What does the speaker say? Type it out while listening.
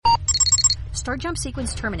Start jump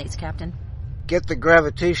sequence terminates, Captain. Get the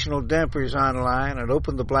gravitational dampers online and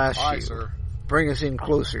open the blast shield. Aye, sir. Bring us in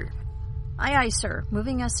closer. Aye, aye, sir.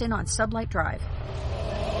 Moving us in on sublight drive.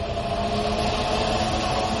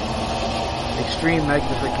 Extreme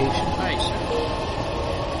magnification. Aye, sir.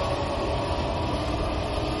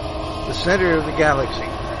 The center of the galaxy.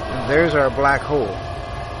 And there's our black hole.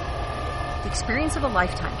 The experience of a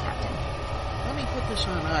lifetime, Captain. Let me put this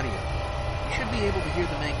on audio. You should be able to hear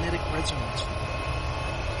the magnetic resonance.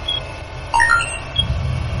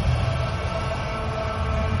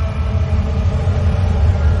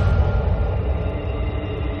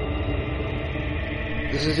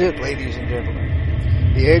 This is it, ladies and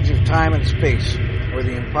gentlemen. The edge of time and space, where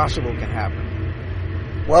the impossible can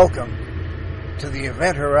happen. Welcome to the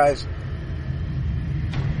Event Horizon.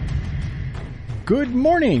 Good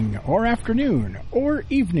morning, or afternoon, or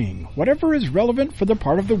evening, whatever is relevant for the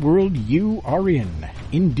part of the world you are in.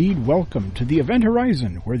 Indeed, welcome to the Event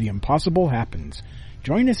Horizon, where the impossible happens.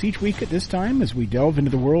 Join us each week at this time as we delve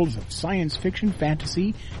into the worlds of science fiction,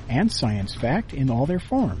 fantasy, and science fact in all their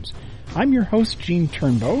forms. I'm your host, Gene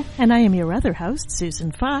Turnbow. And I am your other host,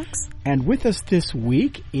 Susan Fox. And with us this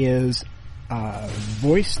week is a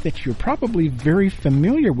voice that you're probably very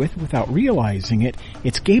familiar with without realizing it.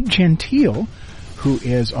 It's Gabe Gentile, who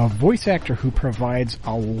is a voice actor who provides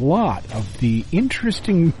a lot of the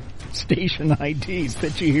interesting station IDs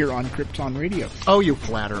that you hear on Krypton Radio. Oh, you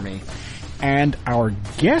flatter me. And our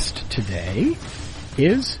guest today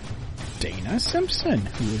is Dana Simpson,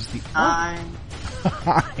 who is the... Hi,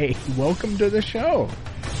 welcome to the show.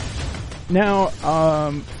 Now,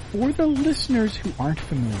 for the listeners who aren't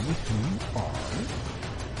familiar with who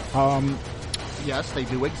you are... yes, they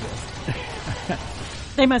do exist.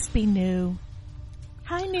 They must be new.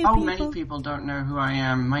 Hi, new people. Many people don't know who I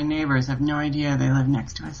am. My neighbors have no idea they live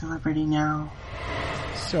next to a celebrity now.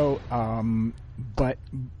 So, but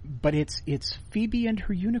it's Phoebe and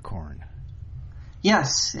her unicorn.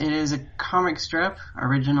 Yes, it is a comic strip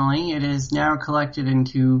originally. It is now collected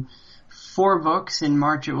into 4 books. In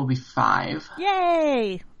March it will be 5.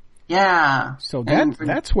 Yay! Yeah. So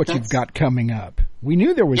that's what you've got coming up. We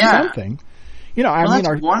knew there was something. You know,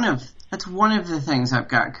 that's one of the things I've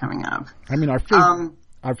got coming up. I mean, our favorite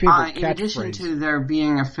catchphrase. In addition to there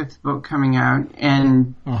being a 5th book coming out,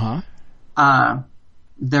 and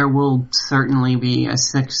there will certainly be a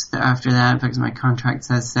 6th after that because my contract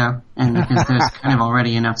says so, and because there's kind of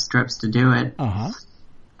already enough strips to do it.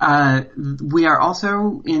 We are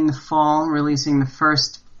also in the fall releasing the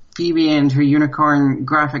first Phoebe and her Unicorn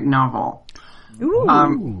graphic novel.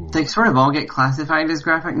 Ooh. They sort of all get classified as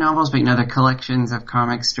graphic novels, but they're collections of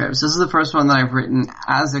comic strips. This is the first one that I've written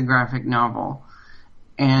as a graphic novel.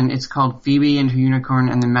 And it's called Phoebe and her Unicorn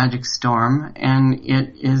and the Magic Storm, and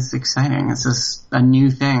it is exciting. It's just a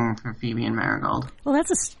new thing for Phoebe and Marigold. Well,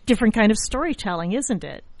 that's a different kind of storytelling, isn't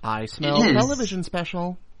it? I smell television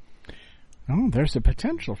special. Oh, there's a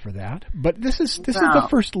potential for that. But this is the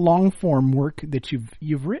first long form work that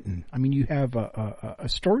you've written. I mean, you have a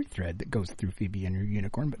story thread that goes through Phoebe and her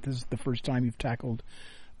Unicorn, but this is the first time you've tackled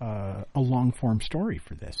a long form story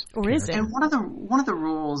for this. Or is it? And one of the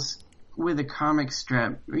rules with a comic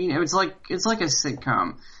strip, it's like a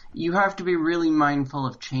sitcom. You have to be really mindful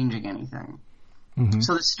of changing anything. Mm-hmm.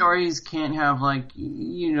 So the stories can't have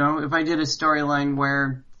if I did a storyline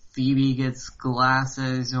where Phoebe gets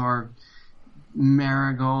glasses or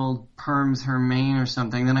Marigold perms her mane or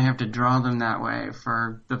something, then I have to draw them that way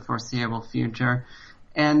for the foreseeable future.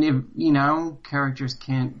 And if, characters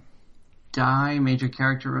can't die, major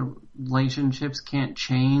character relationships can't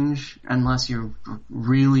change unless you're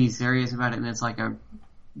really serious about it and it's like a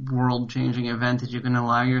world-changing event that you can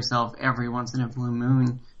allow yourself every once in a blue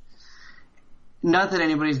moon. Not that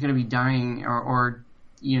anybody's going to be dying or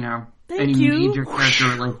any major character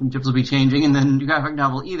relationships will be changing in the graphic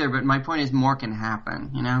novel either, but my point is more can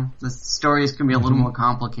happen, The stories can be a little more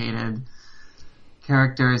complicated.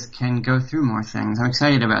 Characters can go through more things. I'm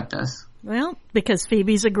excited about this. Well, because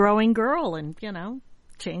Phoebe's a growing girl and,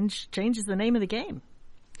 change is the name of the game.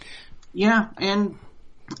 Yeah, and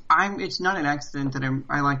it's not an accident that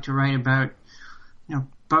I like to write about,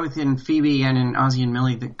 both in Phoebe and in Ozzie and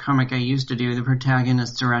Millie, the comic I used to do, the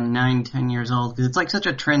protagonists around 9-10 years old, because it's like such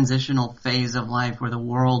a transitional phase of life where the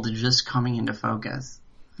world is just coming into focus.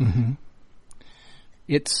 Mm-hmm.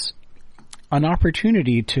 It's an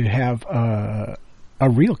opportunity to have a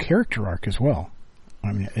real character arc as well.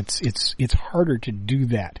 I mean, it's harder to do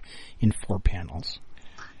that in 4 panels.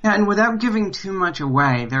 Yeah, and without giving too much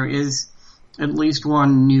away, there is at least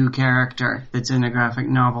one new character that's in the graphic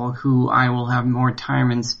novel who I will have more time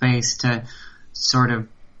and space to sort of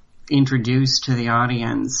introduce to the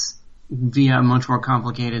audience via a much more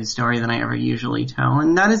complicated story than I ever usually tell.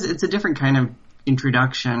 And it's a different kind of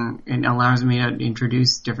introduction. It allows me to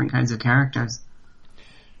introduce different kinds of characters.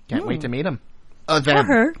 Can't wait to meet him. Or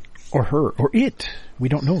her. Or her. Or it. We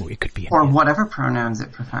don't know. It could be or whatever pronouns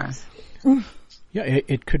it prefers. Yeah,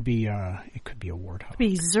 it could be a warthog. It could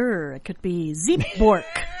be Zur. It could be Zeepbork.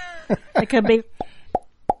 It could be...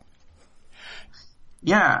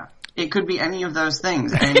 Yeah, it could be any of those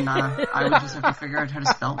things, and I would just have to figure out how to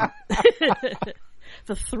spell them.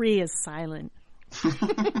 The 3 is silent.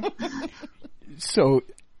 So,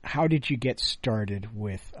 how did you get started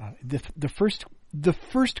with the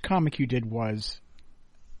first comic you did was?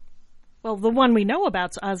 Well, the one we know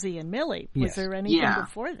about's Ozzie and Millie. Was Yes. there anything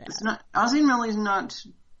before that? It's not, Ozzie and Millie's not,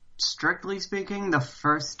 strictly speaking, the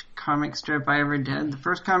first comic strip I ever did. The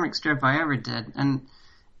first comic strip I ever did, and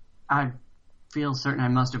I feel certain I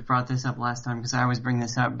must have brought this up last time because I always bring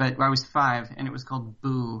this up, but I was 5 and it was called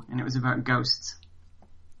Boo, and it was about ghosts.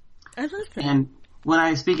 I love that. And when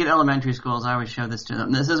I speak at elementary schools, I always show this to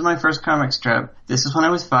them. This is my first comic strip. This is when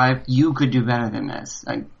I was 5. You could do better than this.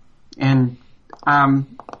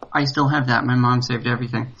 I still have that. My mom saved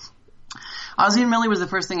everything. Ozzie and Millie was the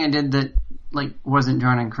first thing I did that, wasn't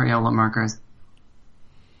drawn in Crayola markers.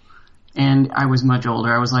 And I was much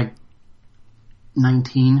older. I was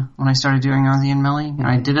 19 when I started doing Ozzie and Millie. And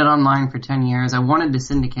I did it online for 10 years. I wanted to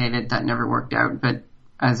syndicate it. That never worked out. But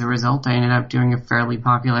as a result, I ended up doing a fairly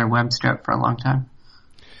popular web strip for a long time.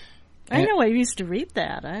 I know. I used to read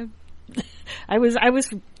that. I was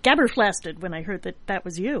gabberflasted when I heard that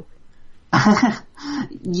was you.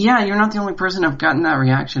 Yeah, you're not the only person I've gotten that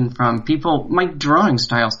reaction from. My drawing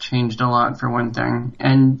styles changed a lot, for one thing,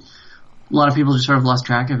 and a lot of people just sort of lost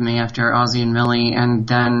track of me after Ozzie and Millie, and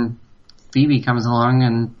then Phoebe comes along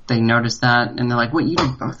and they notice that, and they're like, "What, you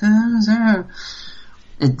did both of those?"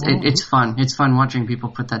 It's fun. It's fun watching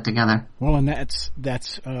people put that together. Well, and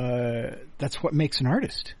that's what makes an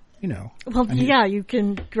artist. Well, you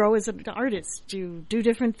can grow as an artist. You do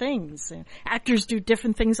different things. Actors do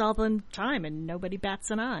different things all the time, and nobody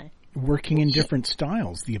bats an eye. Working in different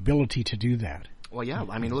styles, the ability to do that. Well, yeah.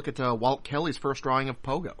 I mean, look at Walt Kelly's first drawing of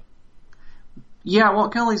Pogo. Yeah,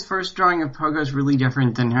 Walt Kelly's first drawing of Pogo is really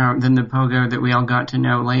different than the Pogo that we all got to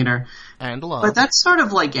know later. And love. But that's sort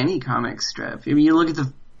of like any comic strip. I mean, you look at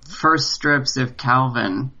the first strips of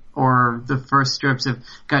Calvin, or the first strips of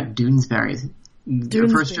Doonesbury. The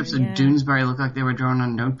first strips of Doonesbury look like they were drawn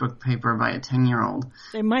on notebook paper by a 10-year-old.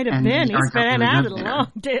 They might have been. He's been at it a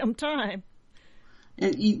long damn time.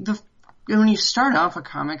 When you start off a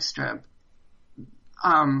comic strip,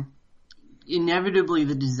 inevitably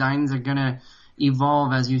the designs are going to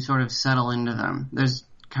evolve as you sort of settle into them. There's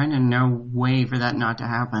kind of no way for that not to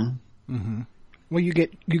happen. Mm-hmm. Well, you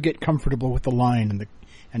get comfortable with the line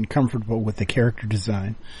and comfortable with the character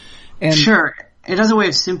design. And sure. It has a way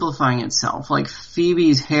of simplifying itself. Like,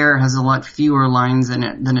 Phoebe's hair has a lot fewer lines in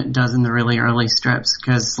it than it does in the really early strips,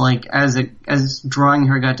 because, as drawing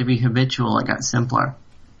her got to be habitual, it got simpler.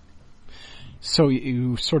 So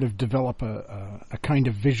you sort of develop a kind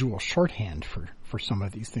of visual shorthand for some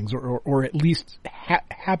of these things, or at least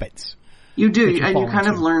habits. You do, and you kind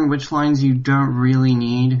of learn which lines you don't really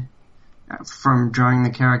need from drawing the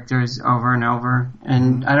characters over and over.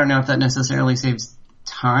 And I don't know if that necessarily saves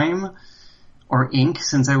time or ink,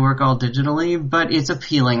 since I work all digitally, but it's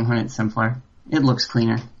appealing when it's simpler. It looks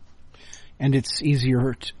cleaner. And it's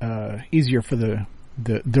easier for the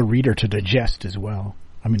reader to digest as well.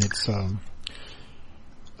 I mean, it's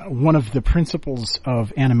one of the principles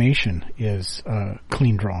of animation is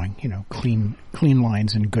clean drawing, clean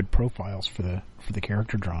lines and good profiles for the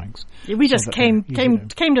character drawings. We just came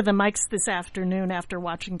to the mics this afternoon after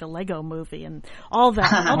watching the Lego movie and all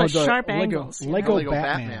the sharp angles. Lego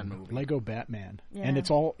Batman movie. Lego Batman. Yeah. And it's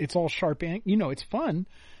all sharp it's fun,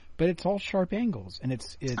 but it's all sharp angles, and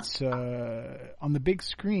it's on the big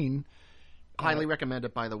screen. Highly recommend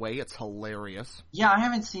it, by the way. It's hilarious. Yeah, I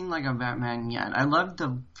haven't seen Lego Batman yet. I loved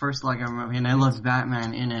the first Lego movie, and I loved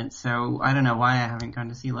Batman in it, so I don't know why I haven't gone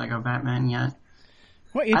to see Lego Batman yet.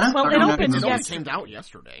 Well, it opened yesterday. It came out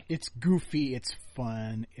yesterday. It's goofy. It's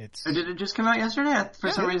fun. Did it just come out yesterday?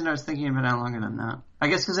 For some reason, I was thinking about it longer than that. I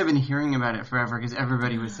guess because I've been hearing about it forever, because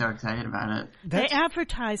everybody was so excited about it. They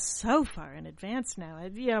advertise so far in advance now.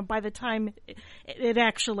 By the time it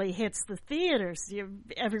actually hits the theaters,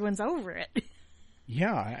 everyone's over it.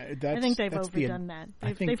 Yeah, I think they've overdone that.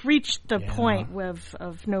 They've reached the point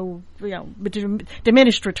of no,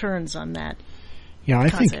 diminished returns on that. Yeah, I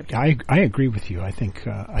think I agree with you. I think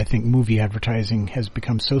movie advertising has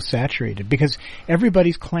become so saturated because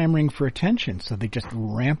everybody's clamoring for attention, so they just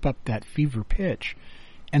ramp up that fever pitch,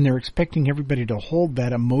 and they're expecting everybody to hold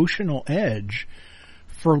that emotional edge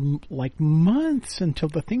for like months until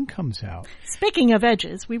the thing comes out. Speaking of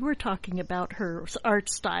edges, we were talking about her art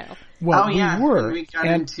style. Well, yeah. we were. We got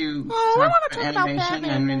into animation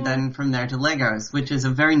and then from there to Legos, which is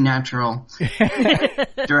a very natural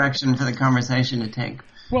direction for the conversation to take.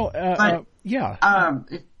 Well,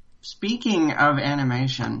 speaking of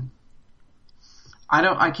animation,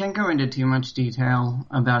 I can't go into too much detail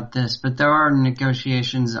about this, but there are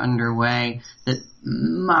negotiations underway that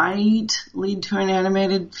might lead to an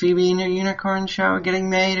animated Phoebe and her Unicorn show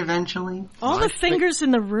getting made eventually. All the fingers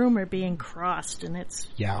in the room are being crossed, and it's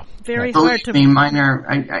very Believe hard to... me, mine are,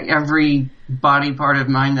 every body part of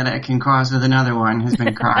mine that I can cross with another one has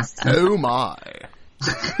been crossed. Oh my.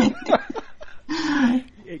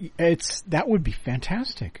 That would be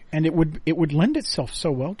fantastic, and it would lend itself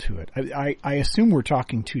so well to it. I assume we're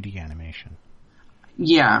talking 2D animation.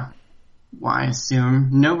 Yeah, well, I assume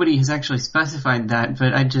nobody has actually specified that,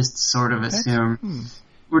 but I just sort of assume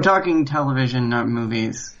we're talking television, not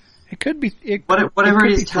movies. It could be whatever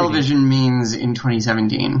it is. Television means in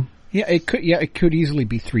 2017. Yeah, it could. Yeah, it could easily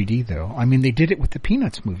be 3D though. I mean, they did it with the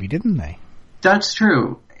Peanuts movie, didn't they? That's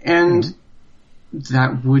true, and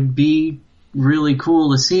that would be really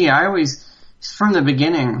cool to see. I always, from the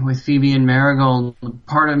beginning with Phoebe and Marigold,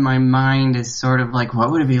 part of my mind is sort of like,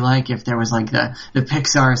 what would it be like if there was like the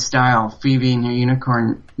Pixar style Phoebe and her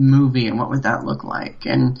Unicorn movie, and what would that look like?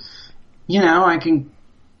 And, I can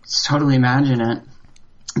totally imagine it.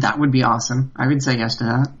 That would be awesome. I would say yes to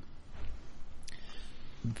that.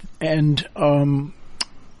 And,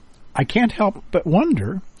 I can't help but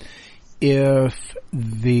wonder if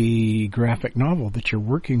the graphic novel that you're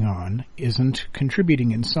working on isn't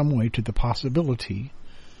contributing in some way to the possibility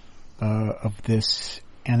of this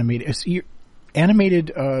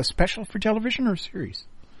animated special for television or series?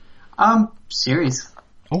 Series.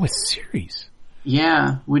 Oh, a series.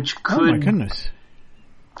 Yeah, which could oh my goodness,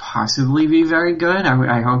 possibly be very good.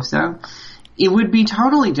 I hope so. It would be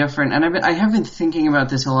totally different, and I have been thinking about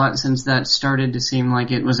this a lot since that started to seem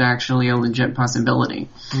like it was actually a legit possibility.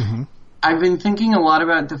 Mm-hmm. I've been thinking a lot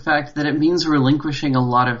about the fact that it means relinquishing a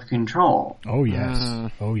lot of control. Oh,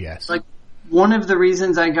 yes. Oh, yes. Like, one of the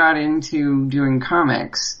reasons I got into doing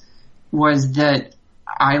comics was that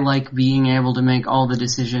I like being able to make all the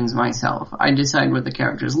decisions myself. I decide what the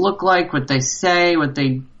characters look like, what they say, what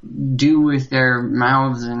they do with their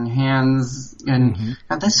mouths and hands. And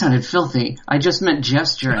God, that sounded filthy. I just meant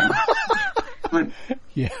gesturing. But,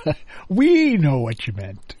 yeah, we know what you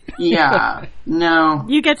meant. Yeah, no.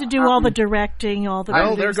 You get to do all the directing, all the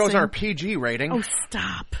Oh, there goes our PG rating. Oh,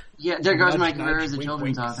 stop. Yeah, there goes my career as a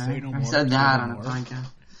children's author. I said that on a podcast.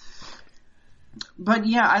 But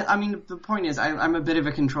yeah, I mean, the point is, I'm a bit of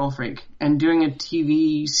a control freak, and doing a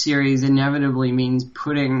TV series inevitably means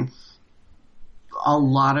putting a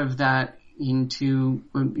lot of that into,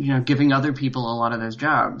 giving other people a lot of those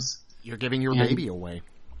jobs. You're giving your baby away.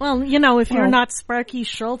 Well, if you're not Sparky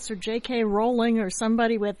Schultz or J.K. Rowling or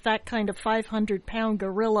somebody with that kind of 500-pound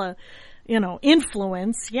gorilla,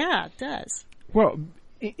 influence, yeah, it does. Well,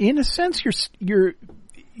 in a sense,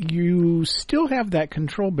 you still have that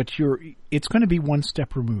control, but it's going to be one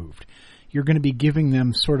step removed. You're going to be giving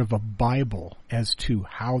them sort of a Bible as to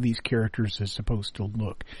how these characters are supposed to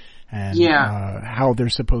look and how they're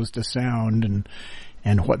supposed to sound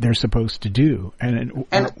and what they're supposed to do. And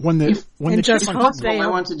when the Chipmunks, I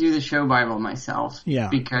want to do the show Bible myself. Yeah.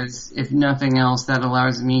 Because if nothing else, that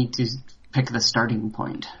allows me to pick the starting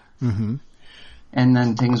point. Mm-hmm. And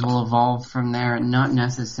then things will evolve from there, and not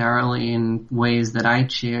necessarily in ways that I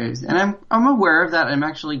choose. And I'm aware of that. I'm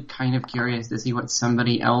actually kind of curious to see what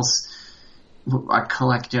somebody else, a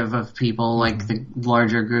collective of people, like the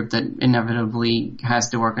larger group that inevitably has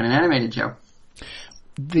to work on an animated show.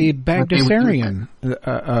 The Bagdasarian,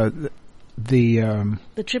 the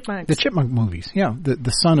Chipmunks. The Chipmunk movies, yeah.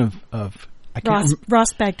 The son of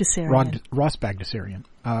Ross Bagdasarian. Ross Bagdasarian.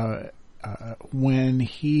 When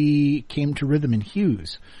he came to Rhythm and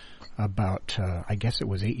Hues about, I guess it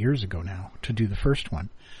was 8 years ago now, to do the first one,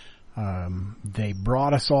 they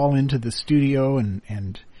brought us all into the studio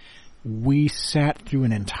and we sat through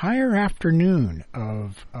an entire afternoon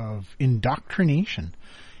of indoctrination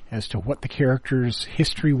as to what the characters'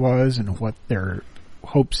 history was and what their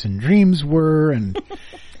hopes and dreams were and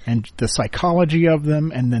the psychology of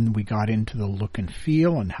them, and then we got into the look and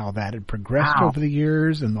feel and how that had progressed over the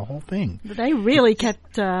years and the whole thing. They really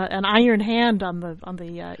kept an iron hand on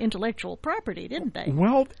the intellectual property, didn't they?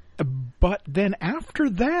 Well, but then after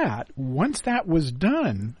that, once that was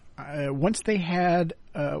done, once Mr.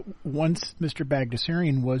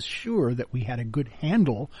 Bagdasarian was sure that we had a good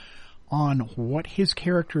handle on what his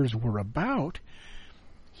characters were about,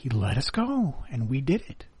 he let us go, and we did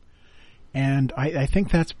it. And I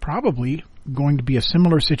think that's probably going to be a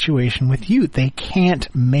similar situation with you. They can't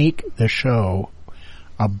make the show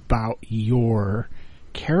about your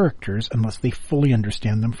characters unless they fully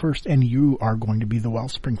understand them first, and you are going to be the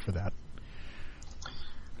wellspring for that.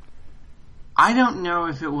 I don't know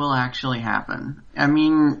if it will actually happen. I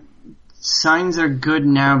mean, signs are good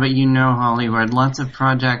now, but you know Hollywood. Lots of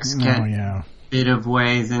projects get a bit of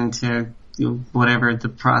ways into whatever the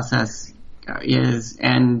process is,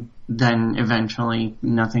 and then eventually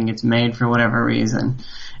nothing gets made for whatever reason.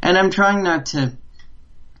 And I'm trying not to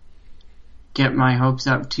get my hopes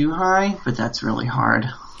up too high, but that's really hard.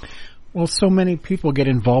 Well, so many people get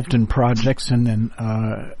involved in projects, and then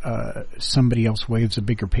somebody else waves a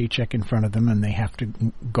bigger paycheck in front of them, and they have to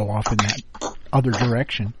go off in that other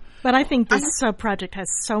direction. But I think this project has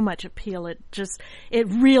so much appeal. It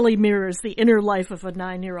really mirrors the inner life of a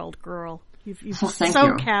 9-year-old girl. You've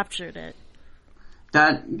captured it.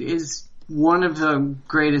 That is one of the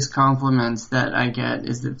greatest compliments that I get,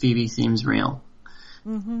 is that Phoebe seems real.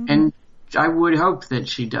 Mm-hmm. And I would hope that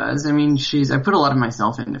she does. I mean, I put a lot of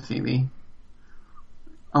myself into Phoebe.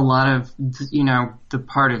 A lot of, the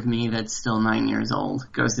part of me that's still 9 years old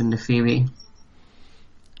goes into Phoebe.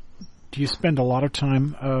 Do you spend a lot of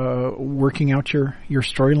time working out your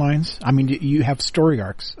storylines? I mean, you have story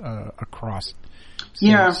arcs across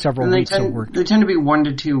several weeks of work. They tend to be 1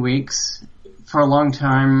 to 2 weeks. For a long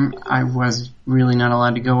time, I was really not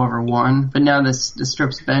allowed to go over 1, but now the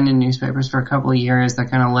strip's been in newspapers for a couple of years. They're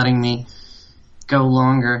kind of letting me go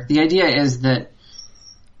longer. The idea is that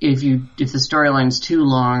if the storyline's too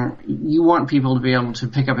long, you want people to be able to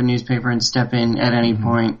pick up a newspaper and step in at any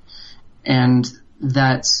point, and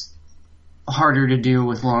that's harder to do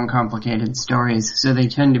with long, complicated stories. So they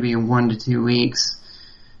tend to be 1 to 2 weeks,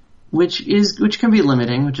 which can be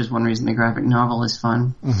limiting, which is one reason the graphic novel is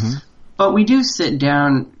fun. Mm-hmm. But we do sit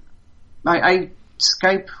down. I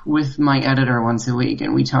Skype with my editor once a week,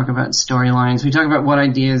 and we talk about storylines. We talk about what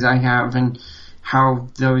ideas I have and how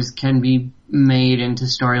those can be made into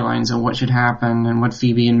storylines and what should happen and what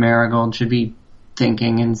Phoebe and Marigold should be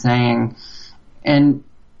thinking and saying. And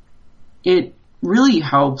it really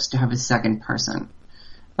helps to have a second person.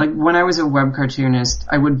 Like, when I was a web cartoonist,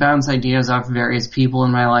 I would bounce ideas off various people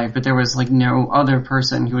in my life, but there was no other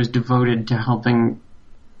person who was devoted to helping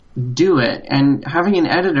do it. And having an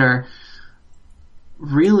editor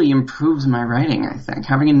really improves my writing, I think.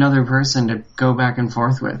 Having another person to go back and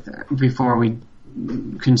forth with before we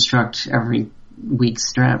construct every week's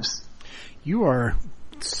strips. You are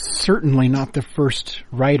certainly not the first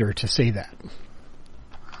writer to say that.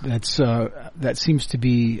 That seems to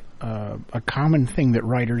be a common thing that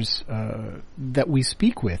writers that we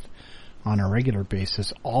speak with on a regular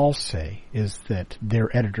basis all say, is that their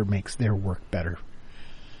editor makes their work better.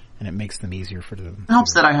 And it makes them easier for them. It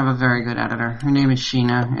helps that I have a very good editor. Her name is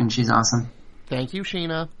Sheena, and she's awesome. Thank you,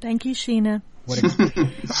 Sheena. Thank you, Sheena.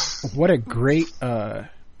 What a great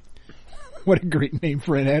name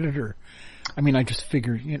for an editor. I mean, I just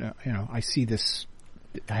figure, I see this.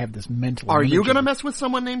 I have this mental. Are you going to mess with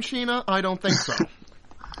someone named Sheena? I don't think so.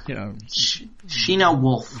 Sheena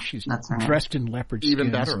Wolf. She's That's her dressed in leopard skins.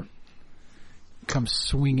 Even better. Comes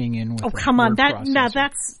swinging in with. Oh, come on!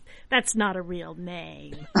 That's not a real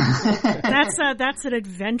name. That's an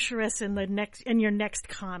adventurous in your next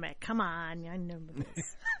comic. Come on, I know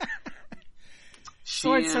this. She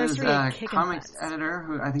is a comics editor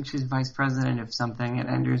who I think she's vice president of something at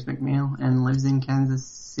Andrews McMeel and lives in Kansas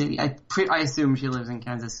City. I assume she lives in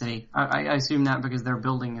Kansas City. I assume that because their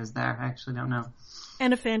building is there. I actually don't know.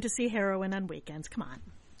 And a fantasy heroine on weekends. Come on.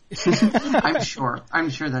 I'm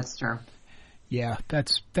sure that's true. Yeah,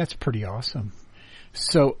 that's pretty awesome.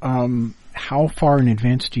 So, how far in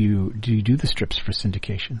advance do you do the strips for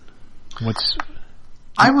syndication?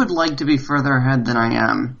 I would like to be further ahead than I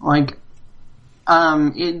am.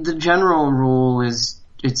 The general rule is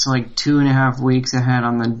it's 2.5 weeks ahead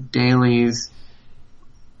on the dailies.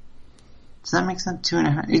 Does that make sense?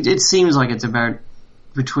 2.5? It seems like it's about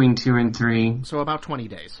between 2 and 3. So about 20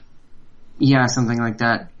 days. Yeah, something like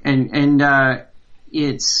that. And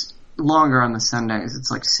it's longer on the Sundays.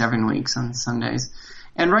 It's 7 weeks on the Sundays.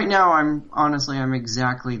 And right now I'm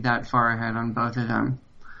exactly that far ahead on both of them.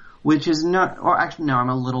 Which is not, or actually no, I'm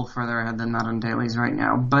a little further ahead than that on dailies right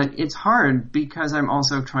now. But it's hard because I'm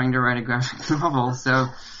also trying to write a graphic novel. So,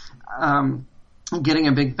 getting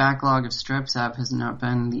a big backlog of strips up has not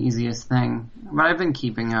been the easiest thing. But I've been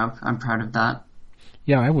keeping up. I'm proud of that.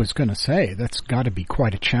 Yeah, I was going to say, that's got to be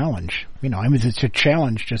quite a challenge. It's a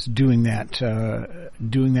challenge just doing that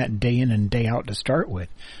day in and day out to start with.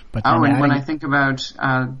 But and when I think about,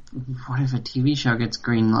 what if a TV show gets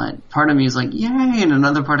greenlit? Part of me is like, yay, and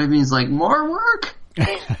another part of me is like, more work?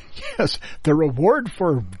 Yes, the reward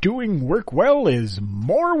for doing work well is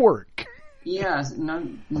more work. Yes,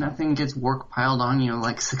 nothing gets work piled on you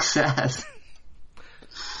like success.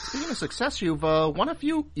 Speaking of success, you've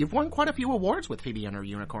won quite a few awards with Phoebe and Her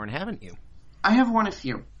Unicorn, haven't you? I have won a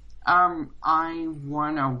few. I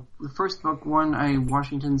won the first book won a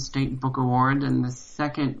Washington State Book Award, and the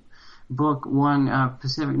second book won a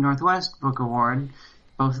Pacific Northwest Book Award.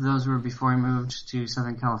 Both of those were before I moved to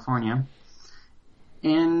Southern California.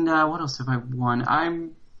 And what else have I won?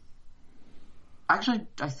 I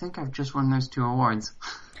think I've just won those 2 awards.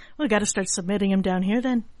 Well, got to start submitting them down here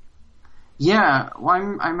then. Yeah,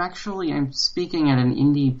 well, I'm speaking at an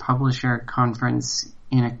indie publisher conference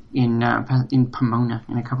in Pomona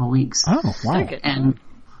in a couple of weeks. Oh, wow! And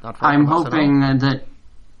I'm hoping that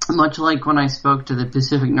much like when I spoke to the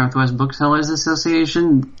Pacific Northwest Booksellers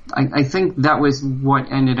Association, I think that was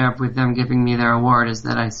what ended up with them giving me their award, is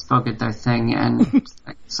that I spoke at their thing and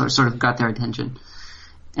sort of got their attention.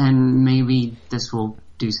 And maybe this will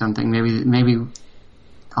do something. Maybe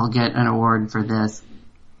I'll get an award for this.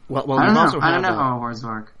 Well, I don't know how awards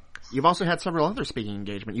work. You've also had several other speaking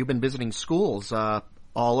engagements. You've been visiting schools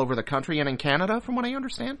all over the country and in Canada, from what I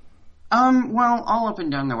understand? Well, all up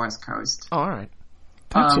and down the West Coast. Oh, all right.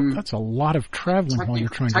 That's a lot of traveling while you're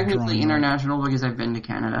trying to draw. Technically international because I've been to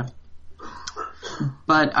Canada.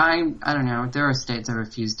 But I don't know. There are states I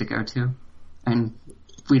refuse to go to. And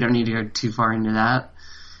we don't need to go too far into that.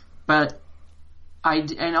 But I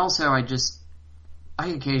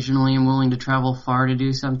occasionally am willing to travel far to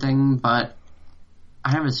do something, but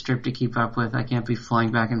I have a strip to keep up with. I can't be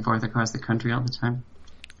flying back and forth across the country all the time.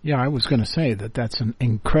 Yeah, I was going to say that's an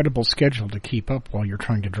incredible schedule to keep up while you're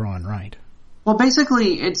trying to draw and write. Well,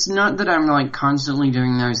 basically, it's not that I'm like constantly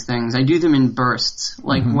doing those things. I do them in bursts.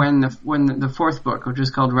 Like when the fourth book, which is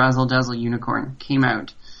called Razzle Dazzle Unicorn, came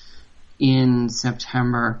out in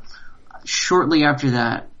September. Shortly after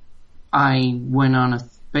that, I went on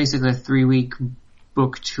basically a 3-week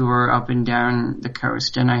book tour up and down the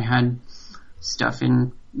coast, and I had stuff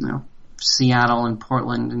in Seattle and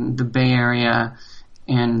Portland and the Bay Area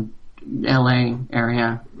and LA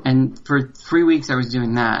area, and for 3 weeks I was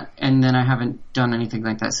doing that, and then I haven't done anything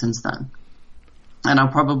like that since then. And I'll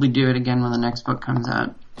probably do it again when the next book comes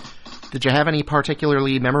out. Did you have any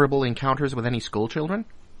particularly memorable encounters with any school children?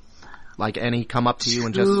 Like any come up to you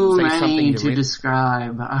and just say something? Too many to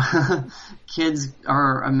describe. Kids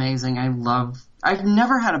are amazing. I've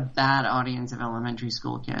never had a bad audience of elementary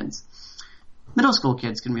school kids. Middle school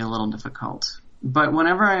kids can be a little difficult. But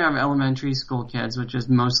whenever I have elementary school kids, which is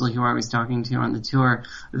mostly who I was talking to on the tour,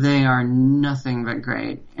 they are nothing but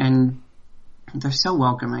great. And they're so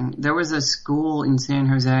welcoming. There was a school in San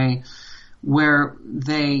Jose where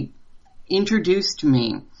they introduced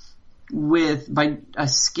me by a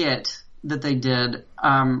skit that they did,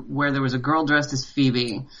 where there was a girl dressed as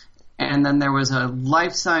Phoebe, and then there was a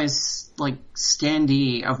life-size,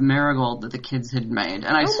 standee of Marigold that the kids had made.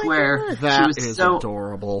 And I swear, that is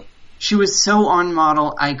adorable. She was so on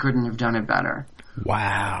model, I couldn't have done it better.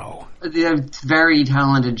 Wow. They're very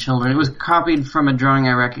talented children. It was copied from a drawing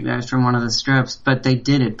I recognized from one of the strips, but they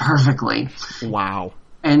did it perfectly. Wow.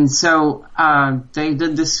 And so, they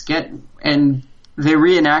did this skit, and they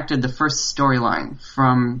reenacted the first storyline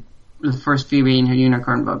from the first Phoebe and Her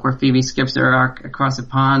Unicorn book, where Phoebe skips her arc across a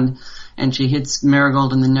pond, and she hits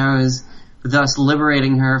Marigold in the nose, thus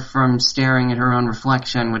liberating her from staring at her own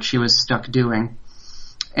reflection, which she was stuck doing.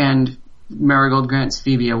 And Marigold grants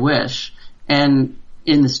Phoebe a wish. And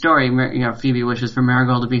in the story, Phoebe wishes for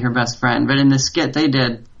Marigold to be her best friend. But in the skit they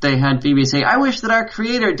had Phoebe say, "I wish that our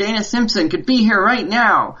creator, Dana Simpson, could be here right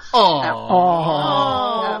now." At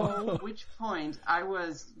which point, I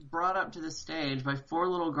was brought up to the stage by 4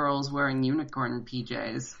 little girls wearing unicorn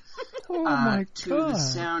PJs to the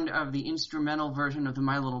sound of the instrumental version of the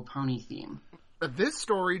My Little Pony theme. This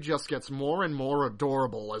story just gets more and more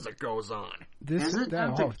adorable as it goes on. This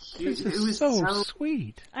is so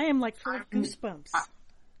sweet. I am full of goosebumps.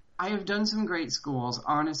 I have done some great schools.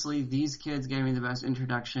 Honestly, these kids gave me the best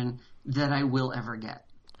introduction that I will ever get.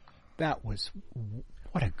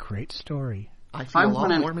 What a great story. If I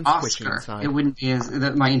won an Oscar, it wouldn't be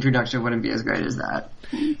my introduction wouldn't be as great as that.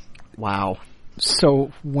 Wow.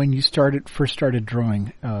 So when you first started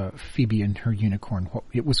drawing Phoebe and Her Unicorn,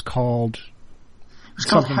 it was called It's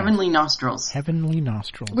called Heavenly Nostrils. Heavenly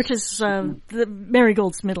Nostrils. Which is the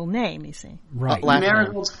Marigold's middle name, you see. Right.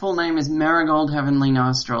 Marigold's full name is Marigold Heavenly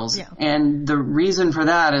Nostrils. Yeah. And the reason for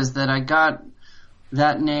that is that I got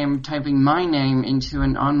that name typing my name into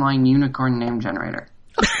an online unicorn name generator.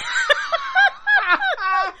 Well,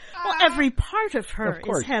 every part of her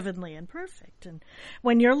is heavenly and perfect. And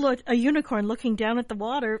when you're a unicorn looking down at the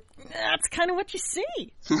water, that's kind of what you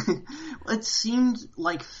see. It seemed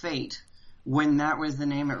like fate when that was the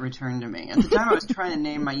name it returned to me. At the time I was trying to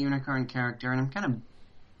name my unicorn character, and I'm kind of,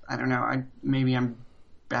 I don't know, maybe I'm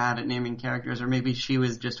bad at naming characters, or maybe she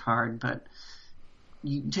was just hard, but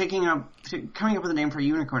coming up with a name for a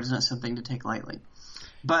unicorn is not something to take lightly.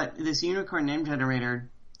 But this unicorn name generator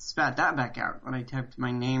spat that back out when I typed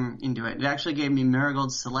my name into it. It actually gave me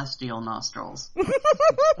Marigold's Celestial Nostrils.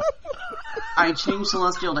 I changed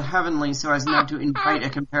Celestial to Heavenly so as not to invite a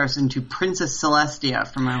comparison to Princess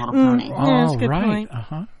Celestia from My Little Pony. Yeah, that's a good point.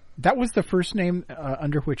 That was the first name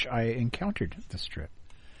under which I encountered the strip.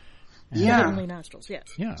 And Heavenly Nostrils, yes.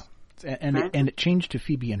 Yeah. And it changed to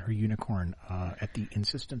Phoebe and her unicorn at the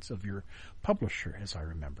insistence of your publisher, as I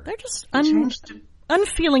remember. They're just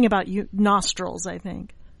unfeeling about nostrils, I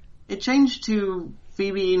think. It changed to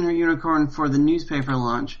Phoebe and her unicorn for the newspaper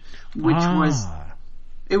launch, which was...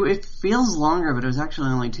 It feels longer, but it was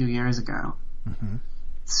actually only 2 years ago. Mm-hmm.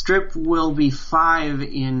 Strip will be 5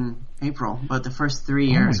 in April, but the first 3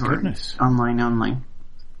 years were online only.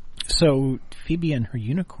 So Phoebe and her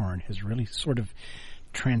unicorn has really sort of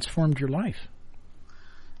transformed your life.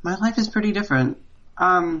 My life is pretty different.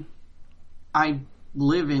 I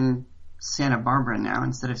live in Santa Barbara now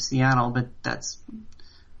instead of Seattle, but that's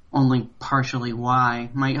only partially why.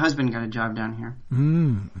 My husband got a job down here.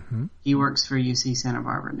 Mm-hmm. He works for UC Santa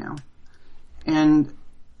Barbara now. And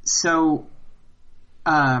so,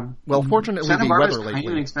 fortunately, Santa Barbara's kind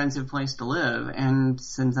of an expensive place to live, and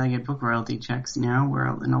since I get book royalty checks now,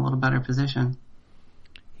 we're in a little better position.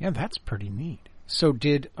 Yeah, that's pretty neat. So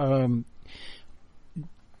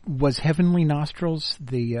was Heavenly Nostrils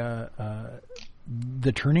the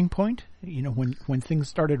turning point? You know, when things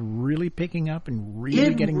started really picking up and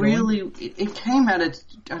really getting going? It came at a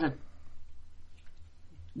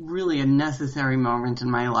really a necessary moment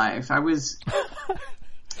in my life. I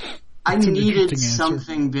needed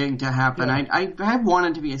something big to happen. Yeah. I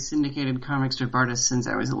wanted to be a syndicated comic strip artist since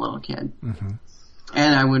I was a little kid. Mm-hmm.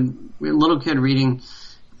 And a little kid reading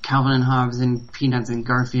Calvin and Hobbes and Peanuts and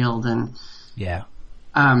Garfield and... Yeah.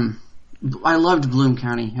 I loved Bloom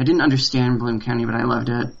County. I didn't understand Bloom County, but I loved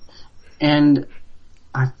it. And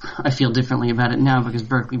I feel differently about it now because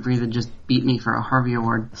Berkeley Breathed just beat me for a Harvey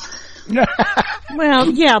Award.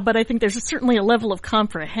 Well, yeah, but I think there's certainly a level of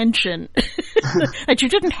comprehension that you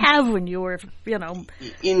didn't have when you were,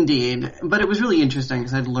 Indeed. But it was really interesting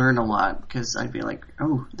because I'd learn a lot because I'd be like,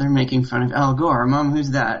 oh, they're making fun of Al Gore. Mom,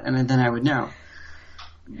 who's that? And then I would know.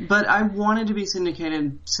 But I wanted to be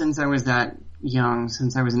syndicated since I was that young,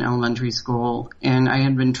 since I was in elementary school, and I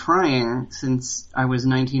had been trying since I was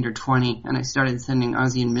 19 or 20, and I started sending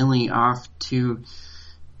Ozzie and Millie off to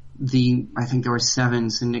I think there were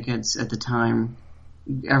 7 syndicates at the time.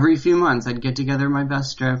 Every few months I'd get together my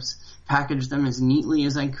best strips, package them as neatly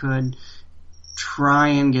as I could, try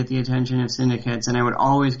and get the attention of syndicates, and I would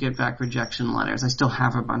always get back rejection letters. I still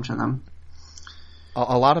have a bunch of them.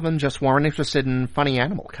 A lot of them just weren't interested in funny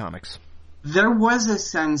animal comics. There was a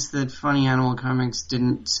sense that funny animal comics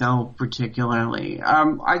didn't sell particularly.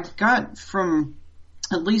 I got from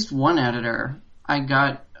at least one editor, I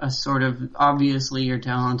got a sort of, obviously you're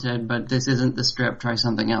talented, but this isn't the strip, try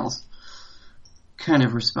something else kind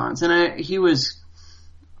of response. And he was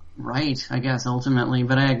right, I guess, ultimately,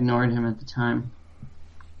 but I ignored him at the time.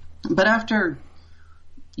 But after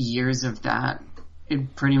years of that,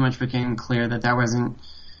 it pretty much became clear that wasn't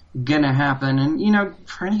gonna happen. And,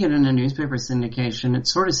 trying to get into newspaper syndication, it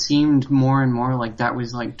sort of seemed more and more like that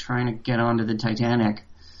was like trying to get onto the Titanic.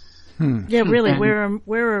 Yeah, really,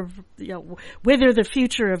 whither the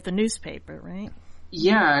future of the newspaper, right?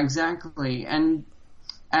 Yeah, exactly. And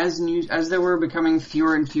as there were becoming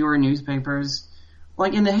fewer and fewer newspapers,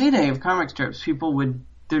 like in the heyday of comic strips,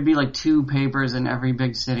 there'd be like 2 papers in every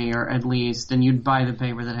big city, or at least, and you'd buy the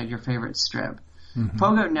paper that had your favorite strip. Mm-hmm.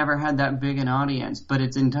 Pogo never had that big an audience, but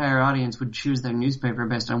its entire audience would choose their newspaper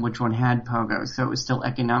based on which one had Pogo, so it was still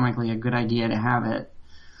economically a good idea to have it.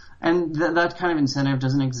 And that kind of incentive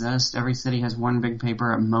doesn't exist. Every city has 1 big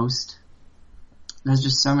paper at most. There's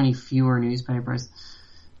just so many fewer newspapers.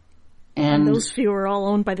 And those fewer are all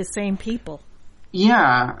owned by the same people.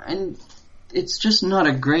 Yeah, and it's just not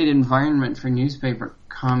a great environment for newspaper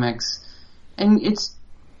comics. And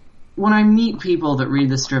when I meet people that read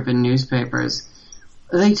the strip in newspapers,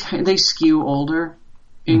 They skew older,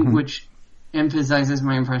 which emphasizes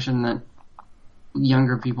my impression that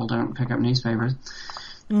younger people don't pick up newspapers.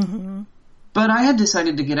 Mm-hmm. But I had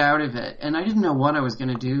decided to get out of it, and I didn't know what I was going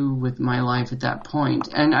to do with my life at that point.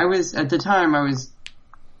 And at the time, I was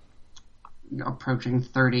approaching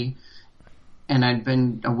 30, and I'd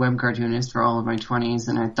been a web cartoonist for all of my 20s,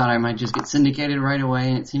 and I thought I might just get syndicated right away,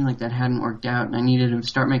 and it seemed like that hadn't worked out, and I needed to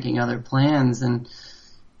start making other plans, and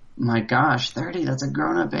my gosh, 30, that's a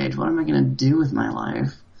grown-up age. What am I going to do with my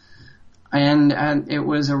life? And it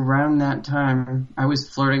was around that time I was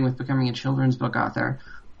flirting with becoming a children's book author.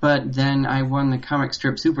 But then I won the comic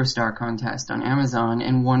strip superstar contest on Amazon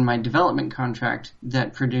and won my development contract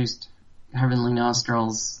that produced Heavenly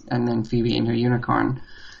Nostrils and then Phoebe and Her Unicorn.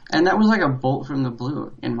 And that was like a bolt from the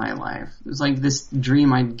blue in my life. It was like this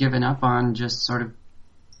dream I'd given up on just sort of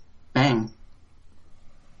bang.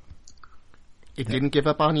 It didn't give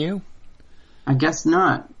up on you? I guess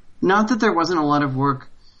not. Not that there wasn't a lot of work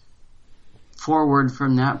forward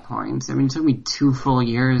from that point. I mean, it took me 2 full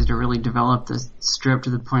years to really develop this strip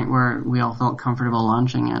to the point where we all felt comfortable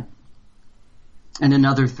launching it. And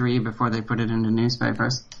another 3 before they put it into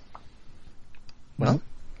newspapers. Well,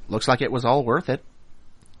 looks like it was all worth it.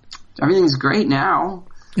 Everything's great now.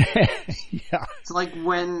 Yeah. It's like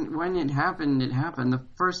when it happened, it happened. The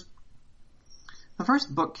first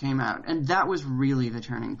book came out, and that was really the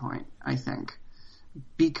turning point, I think.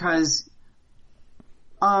 Because,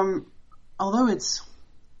 although it's...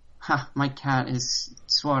 my cat is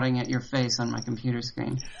swatting at your face on my computer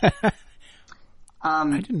screen.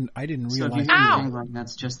 I didn't realize. So if you hear me jangling,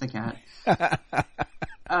 that's just the cat.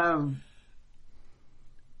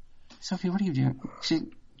 Sophie, what are you doing?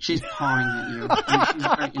 She's pawing at you. She's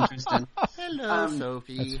very interested. Hello,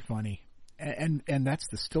 Sophie. That's funny. And that's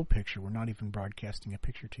the still picture. We're not even broadcasting a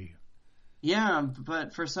picture to you. Yeah,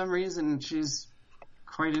 but for some reason she's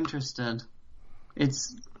quite interested.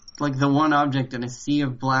 It's like the one object in a sea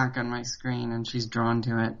of black on my screen, and she's drawn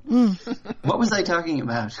to it. What was I talking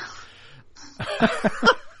about?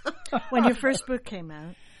 When your first book came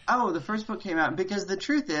out. Oh, the first book came out because the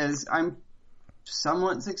truth is I'm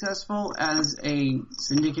somewhat successful as a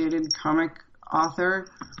syndicated comic author.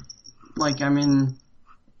 Like I'm in,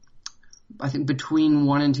 I think, between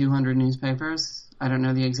 100 and 200 newspapers. I don't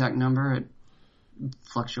know the exact number. It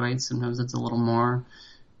fluctuates. Sometimes it's a little more.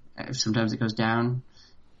 Sometimes it goes down.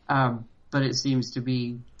 But it seems to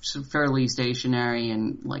be fairly stationary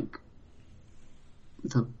in like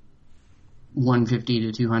the 150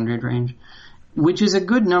 to 200 range, which is a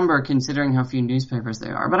good number considering how few newspapers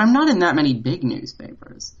there are. But I'm not in that many big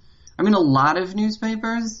newspapers. I'm in a lot of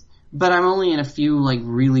newspapers, but I'm only in a few like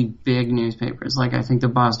really big newspapers. Like I think the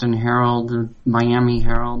Boston Herald, the Miami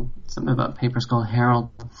Herald, something about papers called Herald.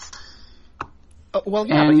 Well,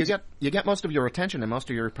 yeah, but you get most of your attention and most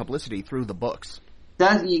of your publicity through the books.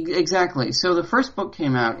 That exactly. So the first book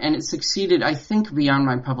came out, and it succeeded, I think, beyond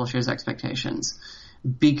my publisher's expectations,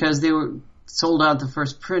 because they were sold out the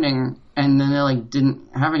first printing, and then they didn't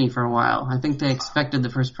have any for a while. I think they expected the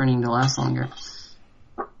first printing to last longer,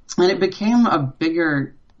 and it became a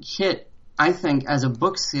bigger hit, I think, as a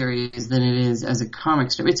book series than it is as a comic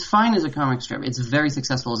strip. It's fine as a comic strip. It's very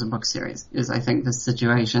successful as a book series. Is I think the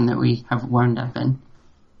situation that we have wound up in.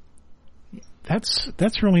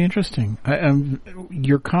 That's really interesting.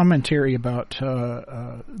 Your commentary about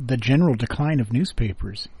the general decline of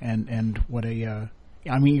newspapers and what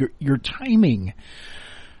your timing.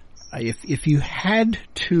 If you had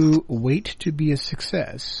to wait to be a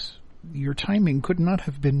success, your timing could not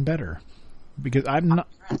have been better. Because I'm not.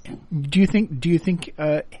 Do you think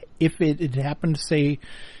if it had happened, say,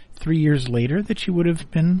 3 years later, that you would have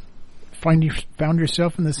found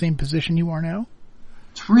yourself in the same position you are now?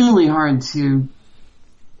 It's really hard to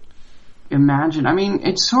imagine. I mean,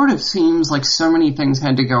 it sort of seems like so many things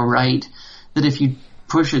had to go right that if you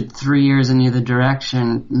push it 3 years in either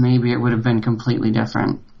direction, maybe it would have been completely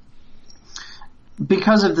different.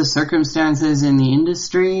 Because of the circumstances in the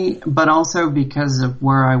industry, but also because of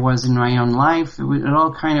where I was in my own life, it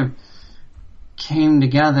all kind of came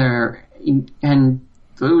together, and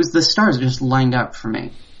it was the stars just lined up for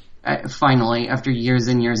me. Finally, after years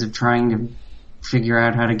and years of trying to figure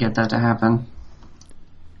out how to get that to happen.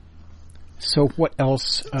 So what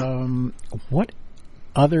else, what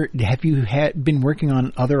other, have you been working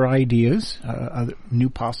on other ideas, other new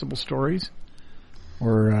possible stories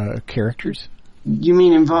or characters? You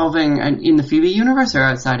mean involving in the Phoebe universe or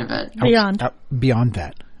outside of it? Beyond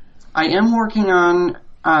that. I am working on,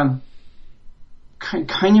 kind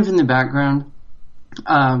of in the background,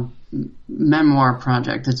 memoir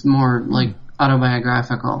project that's more like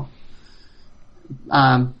autobiographical.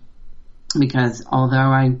 because although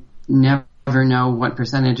I never know what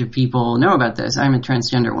percentage of people know about this, I'm a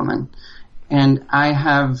transgender woman. And I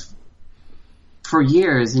have, for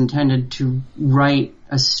years, intended to write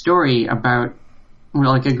a story about,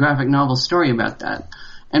 like a graphic novel story about that.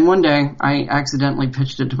 And one day, I accidentally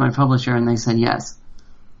pitched it to my publisher, and they said yes.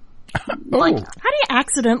 Like, how do you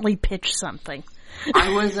accidentally pitch something?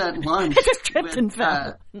 I was at lunch. I just tripped and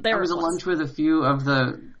fell. I was at lunch with a few of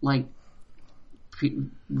the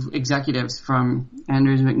executives from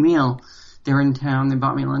Andrews McMeel. They were in town. They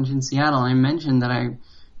bought me lunch in Seattle. And I mentioned that I'd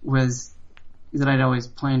always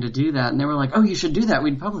planned to do that, and they were like, "Oh, you should do that.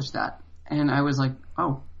 We'd publish that." And I was like,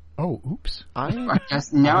 "Oh, oops! I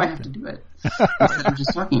guess now I have to do it instead of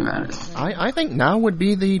just talking about it." I think now would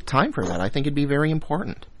be the time for that. I think it'd be very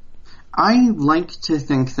important. I like to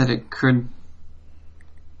think that it could,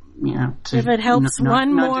 if it helps not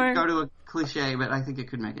to go to a cliche, but I think it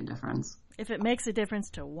could make a difference. If it makes a difference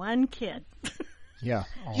to one kid. Yeah.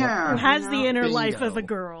 Who has the inner life of a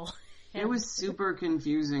girl. It was super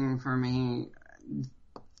confusing for me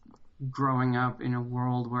growing up in a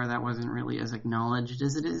world where that wasn't really as acknowledged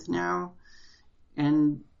as it is now.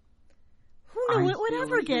 And who knew it would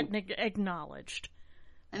ever get acknowledged?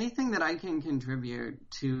 Anything that I can contribute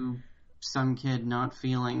to some kid not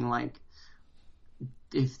feeling like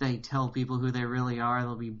if they tell people who they really are,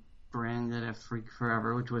 they'll be branded a freak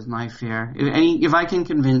forever, which was my fear. If I can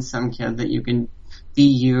convince some kid that you can be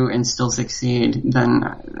you and still succeed, then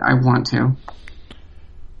I want to.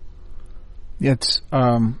 It's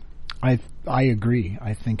I agree.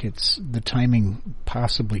 I think it's the timing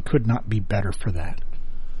possibly could not be better for that.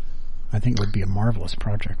 I think it would be a marvelous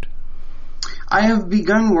project. I have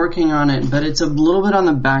begun working on it, but it's a little bit on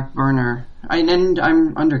the back burner.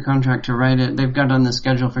 I'm under contract to write it. They've got on the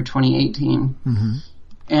schedule for 2018. Mm-hmm.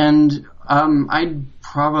 And I'd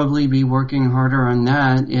probably be working harder on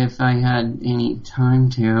that if I had any time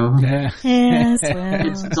to. Yes, well.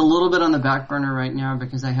 It's a little bit on the back burner right now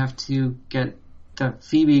because I have to get the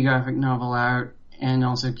Phoebe graphic novel out and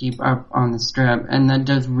also keep up on the strip, and that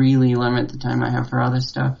does really limit the time I have for other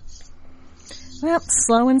stuff. Well,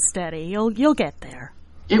 slow and steady. You'll get there.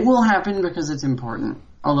 It will happen because it's important.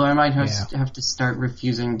 Although I might have to start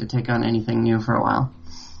refusing to take on anything new for a while.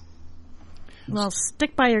 Well,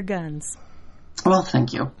 stick by your guns. Well,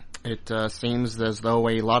 thank you. It seems as though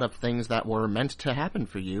a lot of things that were meant to happen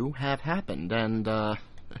for you have happened, and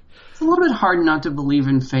it's a little bit hard not to believe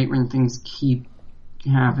in fate when things keep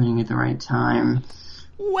happening at the right time.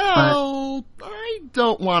 Well, I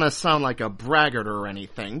don't want to sound like a braggart or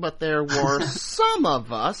anything, but there were some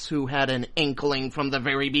of us who had an inkling from the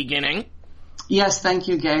very beginning. Yes, thank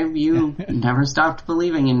you, Gabe. You never stopped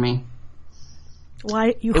believing in me.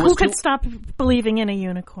 Why? Who could stop believing in a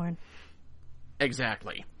unicorn?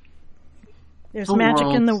 Exactly. There's magic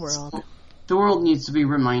in the world. The world needs to be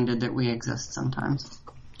reminded that we exist sometimes.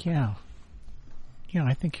 Yeah. Yeah,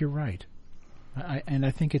 I think you're right. And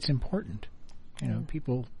I think it's important.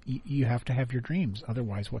 People, you have to have your dreams.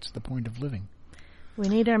 Otherwise, what's the point of living? We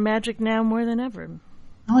need our magic now more than ever.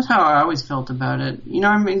 That's how I always felt about it.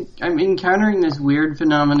 I'm encountering this weird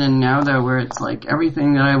phenomenon now, though, where it's like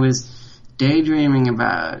everything that I was daydreaming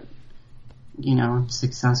about,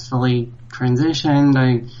 successfully transitioned.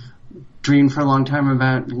 I dreamed for a long time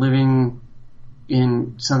about living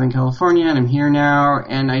in Southern California, and I'm here now,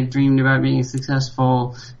 and I dreamed about being a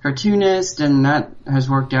successful cartoonist, and that has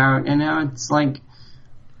worked out, and now it's like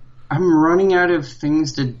I'm running out of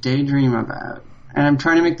things to daydream about, and I'm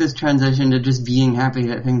trying to make this transition to just being happy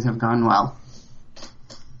that things have gone well.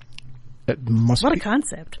 What a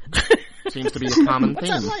concept. Seems to be a common theme.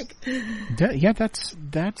 What's that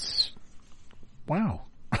like? That's wow.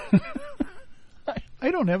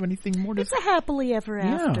 I don't have anything more to say. It's a happily ever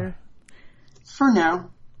after. For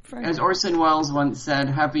now. As Orson Welles once said,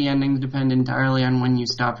 happy endings depend entirely on when you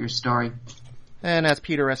stop your story. And as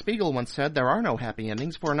Peter S. Beagle once said, there are no happy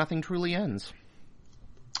endings, for nothing truly ends.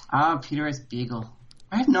 Ah, Peter S. Beagle.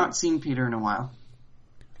 I have not seen Peter in a while.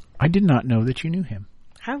 I did not know that you knew him.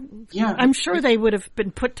 Yeah, I'm sure they would have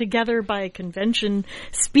been put together by convention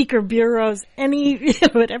speaker bureaus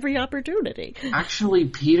at every opportunity. Actually,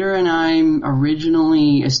 Peter and I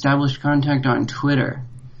originally established contact on Twitter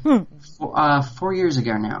 4 years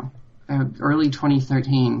ago now, early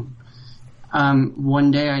 2013.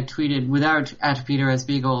 One day I tweeted, without at Peter S.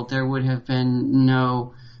 Beagle, there would have been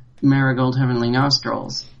no Marigold Heavenly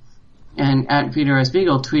Nostrils. And at Peter S.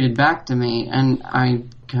 Beagle tweeted back to me, and I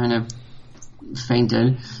kind of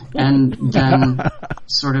fainted, and then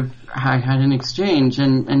sort of had an exchange,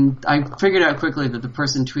 and I figured out quickly that the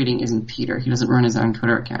person tweeting isn't Peter. He doesn't run his own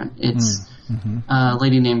Twitter account. It's a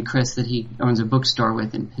lady named Chris that he owns a bookstore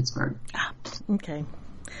with in Pittsburgh. Okay.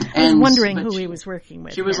 I was wondering who he was working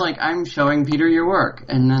with. She was like, I'm showing Peter your work.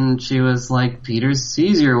 And then she was like, Peter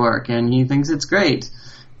sees your work and he thinks it's great.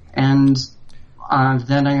 And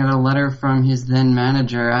then I got a letter from his then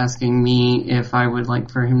manager asking me if I would like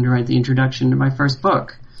for him to write the introduction to my first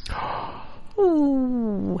book.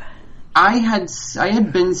 Ooh. I had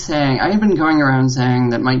been going around saying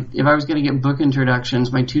that if I was going to get book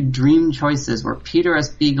introductions, my two dream choices were Peter S.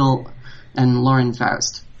 Beagle and Lauren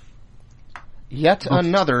Faust. Yet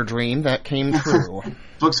another dream that came true.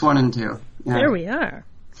 Books 1 and 2. Yeah. There we are.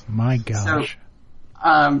 My gosh.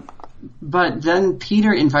 So, but then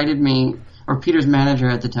Peter's manager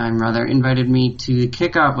at the time, rather, invited me to the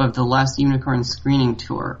kickoff of the Last Unicorn screening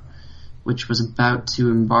tour, which was about to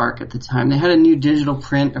embark at the time. They had a new digital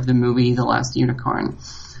print of the movie, The Last Unicorn,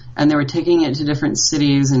 and they were taking it to different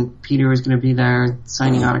cities, and Peter was going to be there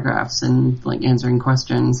signing autographs and like answering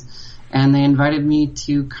questions. And they invited me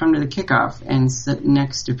to come to the kickoff and sit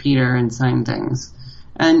next to Peter and sign things.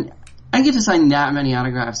 And I get to sign that many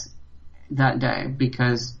autographs that day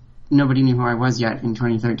because nobody knew who I was yet in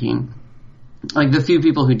 2013. Like, the few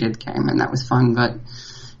people who did came, and that was fun. But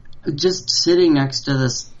just sitting next to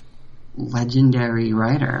this legendary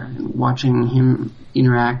writer and watching him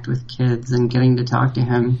interact with kids and getting to talk to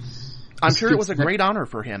him. I'm sure it was a great honor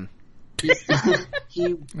for him.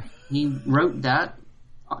 He wrote that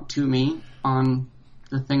to me on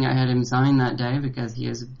the thing I had him sign that day because he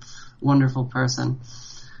is a wonderful person.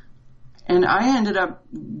 And I ended up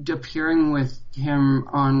appearing with him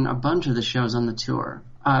on a bunch of the shows on the tour.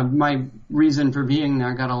 My reason for being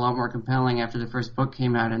there got a lot more compelling after the first book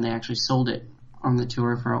came out and they actually sold it on the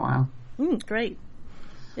tour for a while. Great.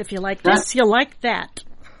 If you like this, you'll like that.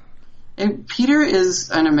 Peter is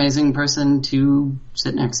an amazing person to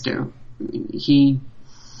sit next to. He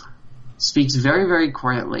speaks very, very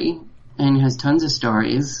quietly and has tons of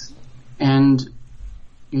stories. And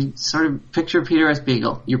you sort of picture Peter S.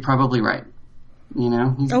 Beagle. You're probably right. You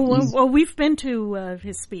know? Well, we've been to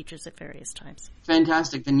his speeches at various times.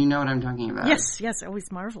 Fantastic. Then you know what I'm talking about. Yes,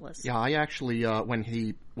 always marvelous. Yeah, I actually,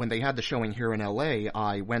 when they had the showing here in L.A.,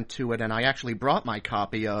 I went to it and I actually brought my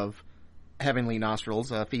copy of Heavenly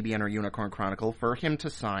Nostrils, Phoebe and Her Unicorn Chronicle, for him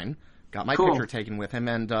to sign. Got my picture taken with him,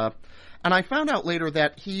 and I found out later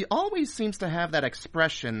that he always seems to have that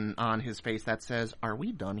expression on his face that says, "Are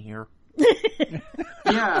we done here?"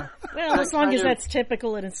 Yeah. Well, as long as that's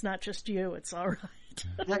typical and it's not just you, it's all right.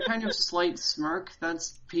 That kind of slight smirk,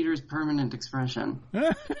 that's Peter's permanent expression.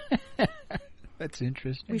 That's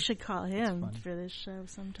interesting. We should call him for this show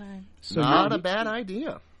sometime. So not a bad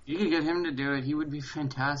idea. You could get him to do it. He would be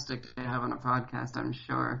fantastic to have on a podcast, I'm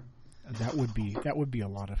sure. That would be a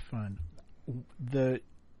lot of fun. The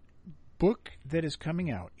book that is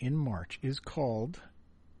coming out in March is called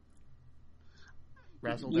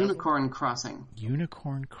Unicorn Crossing.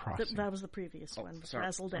 Unicorn Crossing. That was the previous one.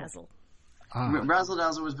 Razzle Dazzle. Razzle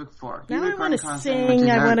Dazzle was book 4. Now Unicorn Crossing,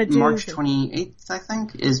 March 28th, I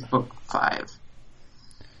think, is book 5.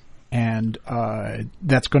 And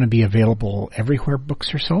that's going to be available everywhere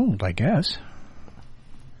books are sold, I guess.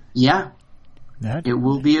 Yeah. It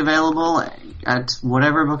will be available at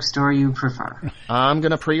whatever bookstore you prefer. I'm going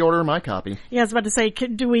to pre-order my copy. Yeah, I was about to say,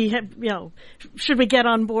 should we get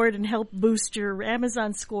on board and help boost your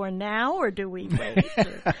Amazon score now, or do we wait?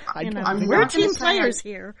 We're team players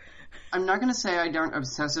here. I'm not going to say I don't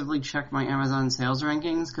obsessively check my Amazon sales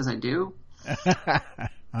rankings, because I do.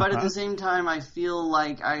 But at the same time, I feel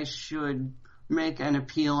like I should make an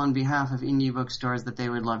appeal on behalf of indie bookstores that they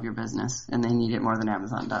would love your business, and they need it more than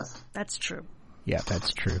Amazon does. That's true. Yeah,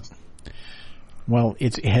 that's true. Well,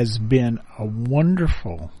 it has been a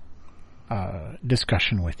wonderful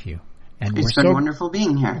discussion with you. And it's been wonderful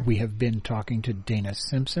being here. We have been talking to Dana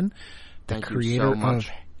Simpson, the creator of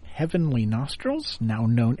Heavenly Nostrils, now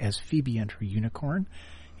known as Phoebe and Her Unicorn.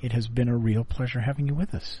 It has been a real pleasure having you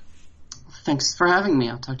with us. Thanks for having me.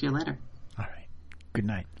 I'll talk to you later. All right. Good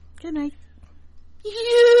night. Good night.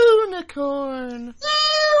 Unicorn!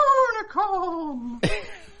 Unicorn!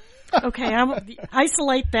 Okay,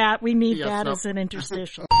 isolate that. We need that as an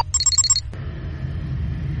interstitial.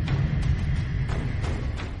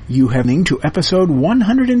 You have listening to episode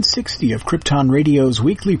 160 of Krypton Radio's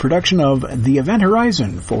weekly production of The Event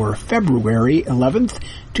Horizon for February 11th,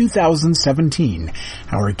 2017.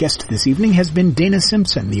 Our guest this evening has been Dana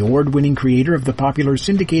Simpson, the award-winning creator of the popular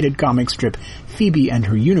syndicated comic strip Phoebe and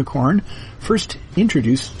Her Unicorn, first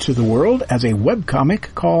introduced to the world as a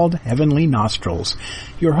webcomic called Heavenly Nostrils.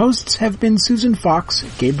 Your hosts have been Susan Fox,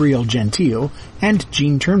 Gabriel Gentile, and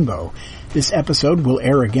Gene Turnbow. This episode will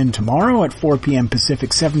air again tomorrow at 4 p.m.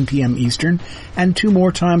 Pacific, 7 p.m. Eastern, and 2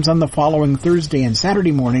 more times on the following Thursday and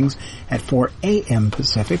Saturday mornings at 4 a.m.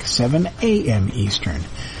 Pacific, 7 a.m. Eastern.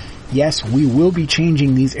 Yes, we will be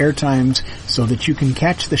changing these air times so that you can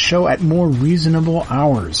catch the show at more reasonable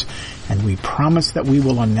hours, and we promise that we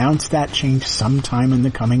will announce that change sometime in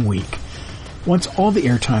the coming week. Once all the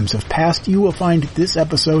air times have passed, you will find this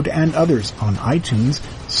episode and others on iTunes,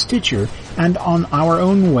 Stitcher, and on our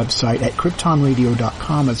own website at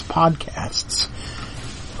kryptonradio.com as podcasts.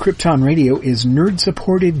 Krypton Radio is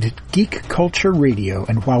nerd-supported geek culture radio,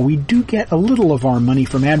 and while we do get a little of our money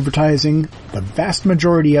from advertising, the vast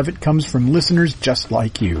majority of it comes from listeners just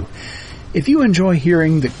like you. If you enjoy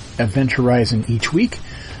hearing the Event Horizon each week,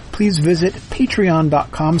 please visit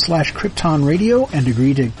patreon.com/KryptonRadio and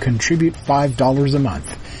agree to contribute $5 a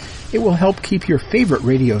month. It will help keep your favorite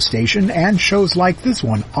radio station and shows like this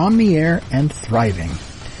one on the air and thriving.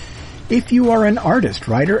 If you are an artist,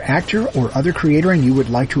 writer, actor, or other creator and you would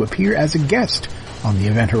like to appear as a guest on the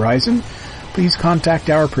Event Horizon, please contact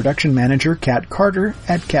our production manager, Kat Carter,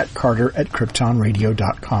 at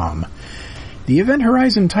catcarter@KryptonRadio.com. The Event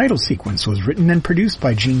Horizon title sequence was written and produced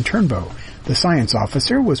by Gene Turnbow. The science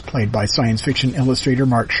officer was played by science fiction illustrator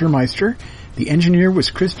Mark Schurmeister. The engineer was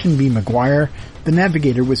Christian B. McGuire. The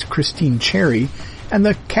navigator was Christine Cherry. And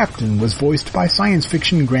the captain was voiced by science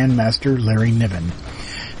fiction grandmaster Larry Niven.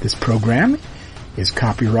 This program is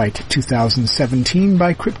copyright 2017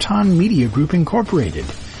 by Krypton Media Group Incorporated.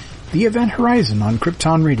 The Event Horizon on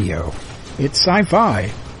Krypton Radio. It's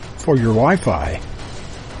sci-fi for your Wi-Fi.